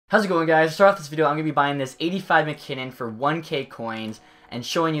How's it going, guys? To start off this video, I'm going to be buying this 85 McKinnon for 1k coins and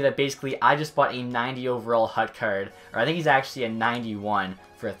showing you that basically I just bought a 90 overall HUT card, or I think he's actually a 91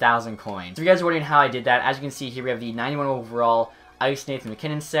 for 1,000 coins. If you guys are wondering how I did that, as you can see here, we have the 91 overall Ice Nathan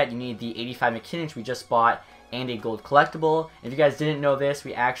McKinnon set. You need the 85 McKinnon, which we just bought, and a gold collectible. If you guys didn't know this,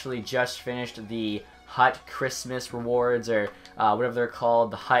 we actually just finished the HUT Christmas rewards, or whatever they're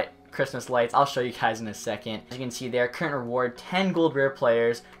called, the HUT Christmas lights. I'll show you guys in a second. As you can see there, current reward, 10 gold rare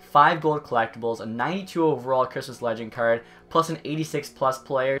players, 5 gold collectibles, a 92 overall Christmas legend card, plus an 86 plus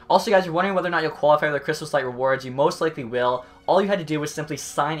player. Also, guys, you're wondering whether or not you'll qualify for the Christmas light rewards. You most likely will. All you had to do was simply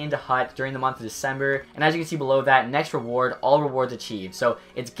sign into HUT during the month of December, and as you can see below that, next reward, all rewards achieved. So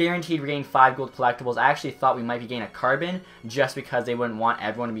it's guaranteed we're getting 5 gold collectibles. I actually thought we might be getting a carbon just because they wouldn't want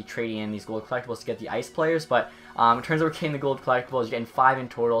everyone to be trading in these gold collectibles to get the ice players, but it turns out we're getting the gold collectibles. You're getting 5 in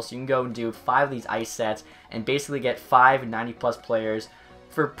total, so you can go and do 5 of these ice sets and basically get 5 90 plus players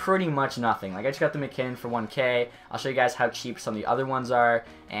for pretty much nothing. Like, I just got the McKinnon for 1k. I'll show you guys how cheap some of the other ones are,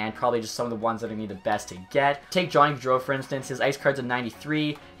 and probably just some of the ones that are going to be the best to get. Take Johnny Gaudreau, for instance. His ice card's a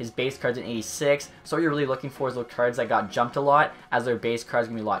 93, his base card's an 86, so what you're really looking for is those cards that got jumped a lot, as their base card's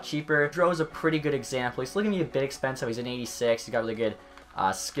going to be a lot cheaper. Gaudreau is a pretty good example. He's still going to be a bit expensive. He's an 86, he's got really good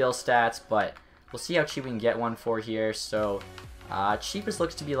skill stats, but we'll see how cheap we can get one for here. So, cheapest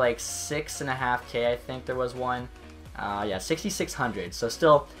looks to be like 6.5k, I think there was one. Yeah, 6,600. So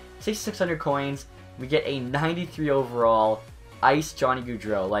still 6,600 coins. We get a 93 overall Ice Johnny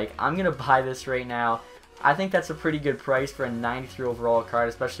Gaudreau. Like, I'm gonna buy this right now. I think that's a pretty good price for a 93 overall card,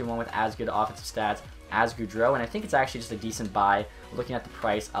 especially one with as good offensive stats as Gaudreau. And I think it's actually just a decent buy looking at the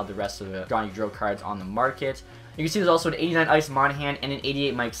price of the rest of the Johnny Gaudreau cards on the market. You can see there's also an 89 Ice Monahan and an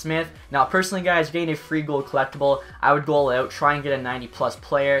 88 Mike Smith. Now, personally, guys, getting a free gold collectible, I would go all out, try and get a 90 plus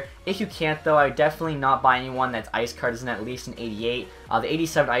player. If you can't, though, I would definitely not buy anyone that's ice card isn't at least an 88. The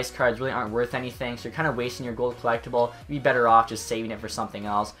 87 ice cards really aren't worth anything, so you're kind of wasting your gold collectible. You'd be better off just saving it for something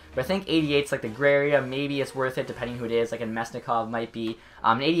else. But I think 88's like the gray area. Maybe it's worth it depending who it is, like a Mesnikov might be.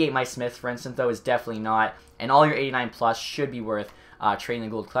 An 88 Mike Smith, for instance, though, is definitely not. And all your 89 plus should be worth trading the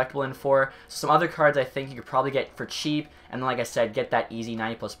gold collectible in for. So some other cards I think you could probably get for cheap, and then, like I said, get that easy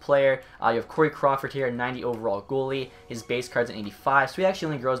 90 plus player. You have Corey Crawford here, 90 overall goalie. His base card's an 85, so he actually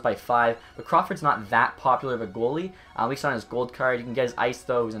only grows by 5, but Crawford's not that popular of a goalie, at least on his gold card. You can get his ice,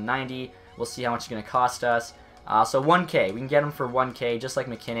 though, who's a 90. We'll see how much it's going to cost us. So 1k, we can get him for 1k, just like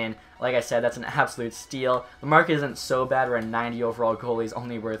McKinnon. Like I said, that's an absolute steal. The market isn't so bad where a 90 overall goalie is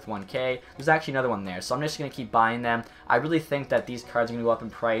only worth 1k. There's actually another one there, so I'm just going to keep buying them. I really think that these cards are going to go up in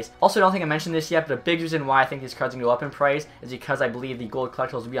price. Also, I don't think I mentioned this yet, but a big reason why I think these cards are going to go up in price is because I believe the gold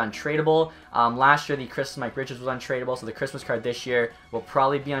collectibles will be untradeable. Last year, the Christmas Mike Richards was untradeable, so the Christmas card this year will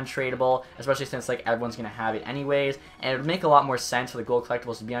probably be untradeable, especially since like everyone's going to have it anyways. And it would make a lot more sense for the gold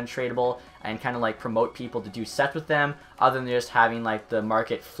collectibles to be untradeable and kind of like promote people to do sets with them, other than just having like the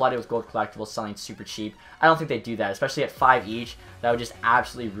market flooded with gold collectibles selling super cheap. I don't think they do that, especially at 5 each. That would just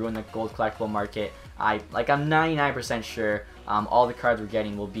absolutely ruin the gold collectible market. I'm 99% sure all the cards we're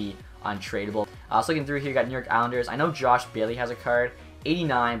getting will be untradeable. So looking through here, you got New York Islanders. I know Josh Bailey has a card,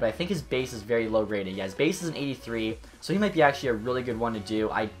 89, but I think his base is very low rated. Yeah, his base is an 83, so he might be actually a really good one to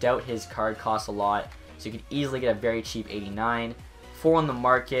do. I doubt his card costs a lot, so you could easily get a very cheap 89. 4 on the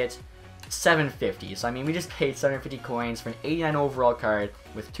market, 750. So I mean, we just paid 750 coins for an 89 overall card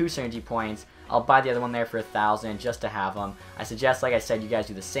with 2 synergy points. I'll buy the other one there for 1,000 just to have them. I suggest, like I said, you guys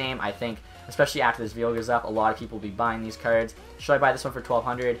do the same. I think, especially after this video goes up, a lot of people will be buying these cards. Should I buy this one for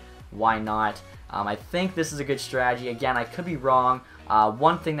 1,200? Why not? I think this is a good strategy. Again, I could be wrong.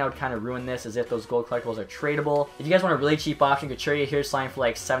 One thing that would kind of ruin this is if those gold collectibles are tradable. If you guys want a really cheap option, Couturier here's selling for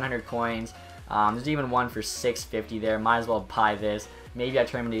like 700 coins. There's even one for 650 there. Might as well buy this. Maybe I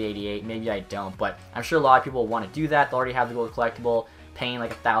turn him into 88, maybe I don't, but I'm sure a lot of people will want to do that. They'll already have the gold collectible. Paying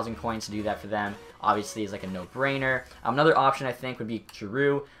like 1,000 coins to do that for them obviously is like a no-brainer. Another option I think would be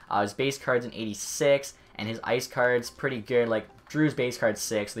Giroux. His base card's an 86, and his ice card's pretty good. Like, Drew's base card's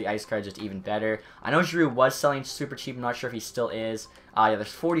 6, so the ice card's just even better. I know Giroux was selling super cheap. I'm not sure if he still is. Yeah,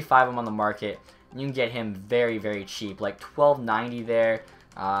 there's 45 of them on the market. You can get him very, very cheap, like 12.90 there.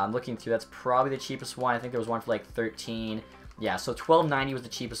 Looking through, that's probably the cheapest one. I think there was one for like 13. Yeah, so 12.90 was the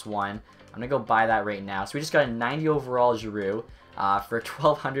cheapest one. I'm going to go buy that right now. So we just got a 90 overall Giroux for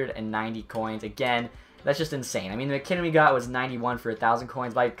 1,290 coins. Again, that's just insane. I mean, the McKinnon we got was 91 for 1,000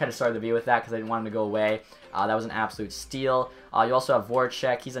 coins, but I kind of started the video with that because I didn't want him to go away. That was an absolute steal. You also have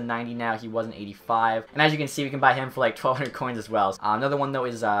Voracek. He's a 90 now. He was an 85. And as you can see, we can buy him for like 1,200 coins as well. Another one, though,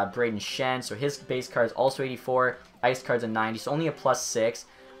 is Braden Shen. So his base card is also 84. Ice card's a 90, so only a +6.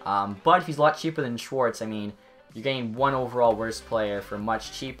 But if he's a lot cheaper than Schwartz, I mean, you're getting 1 overall worst player for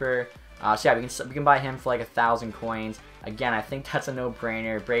much cheaper. So yeah, we can buy him for like 1,000 coins. Again, I think that's a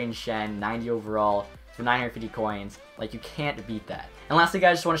no-brainer. Braden Shen, 90 overall for 950 coins. Like, you can't beat that. And lastly,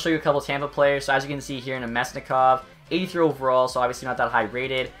 guys, just want to show you a couple Tampa players. So as you can see here in a Mesnikov, 83 overall, so obviously not that high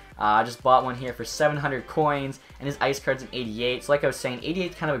rated. I just bought one here for 700 coins, and his ice card's an 88. So like I was saying,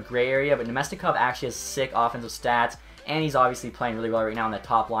 88 is kind of a gray area, but Nemesnikov actually has sick offensive stats, and he's obviously playing really well right now on that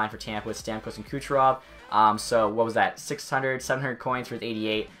top line for Tampa with Stamkos and Kucherov. So what was that? 600, 700 coins for his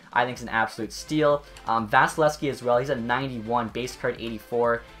 88. I think it's an absolute steal. Vasilevsky as well. He's a 91, base card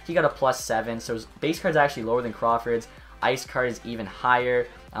 84. He got a +7, so his base card's actually lower than Crawford's. Ice card is even higher.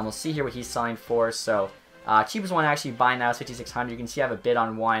 We'll see here what he's selling for. So cheapest one actually buying now is 5,600. You can see I have a bid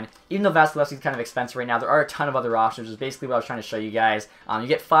on one. Even though Vasilevsky's kind of expensive right now, there are a ton of other options, which is basically what I was trying to show you guys. You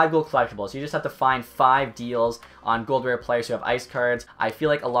get 5 gold collectibles. You just have to find 5 deals on gold rare players who have ice cards. I feel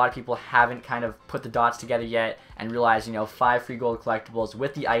like a lot of people haven't kind of put the dots together yet and realized, you know, 5 free gold collectibles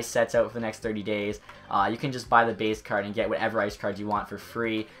with the ice sets out for the next 30 days. You can just buy the base card and get whatever ice cards you want for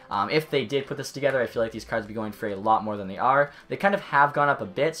free. If they did put this together, I feel like these cards would be going for a lot more than they are. They kind of have gone up a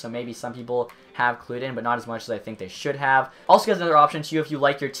bit, so maybe some people have clued in, but not as much as I think they should have. Also, guys, another option to you if you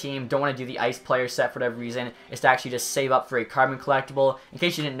like your team, don't want to do the ice player set for whatever reason, is to actually just save up for a carbon collectible. In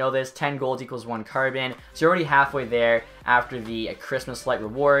case you didn't know this, 10 gold equals 1 carbon, so you're already halfway there after the Christmas light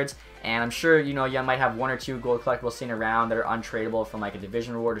rewards. And I'm sure, you know, you might have 1 or 2 gold collectibles sitting around that are untradeable from like a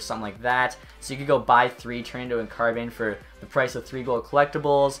division reward or something like that. So you could go buy 3, turn into a carbon for the price of 3 gold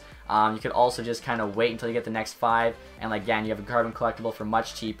collectibles. You could also just kind of wait until you get the next 5, and like, again, you have a carbon collectible for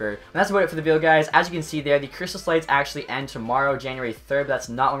much cheaper. And that's about it for the video, guys. As you can see there, the Christmas lights actually end tomorrow, January 3rd, but that's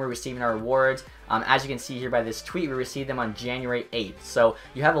not when we're receiving our rewards. As you can see here by this tweet, we received them on January 8th. So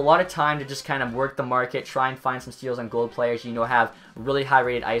you have a lot of time to just kind of work the market, try and find some steals on gold players you know have really high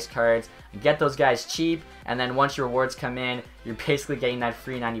rated ice cards, get those guys cheap, and then once your rewards come in, you're basically getting that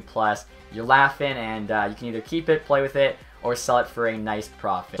free 90 plus. You're laughing, and you can either keep it, play with it, or sell it for a nice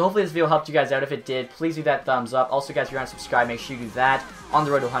profit. So hopefully this video helped you guys out. If it did, please do that thumbs up. Also, guys, if you're unsubscribed, make sure you do that. On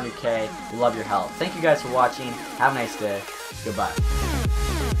the road to 100K. We love your help. Thank you guys for watching. Have a nice day. Goodbye.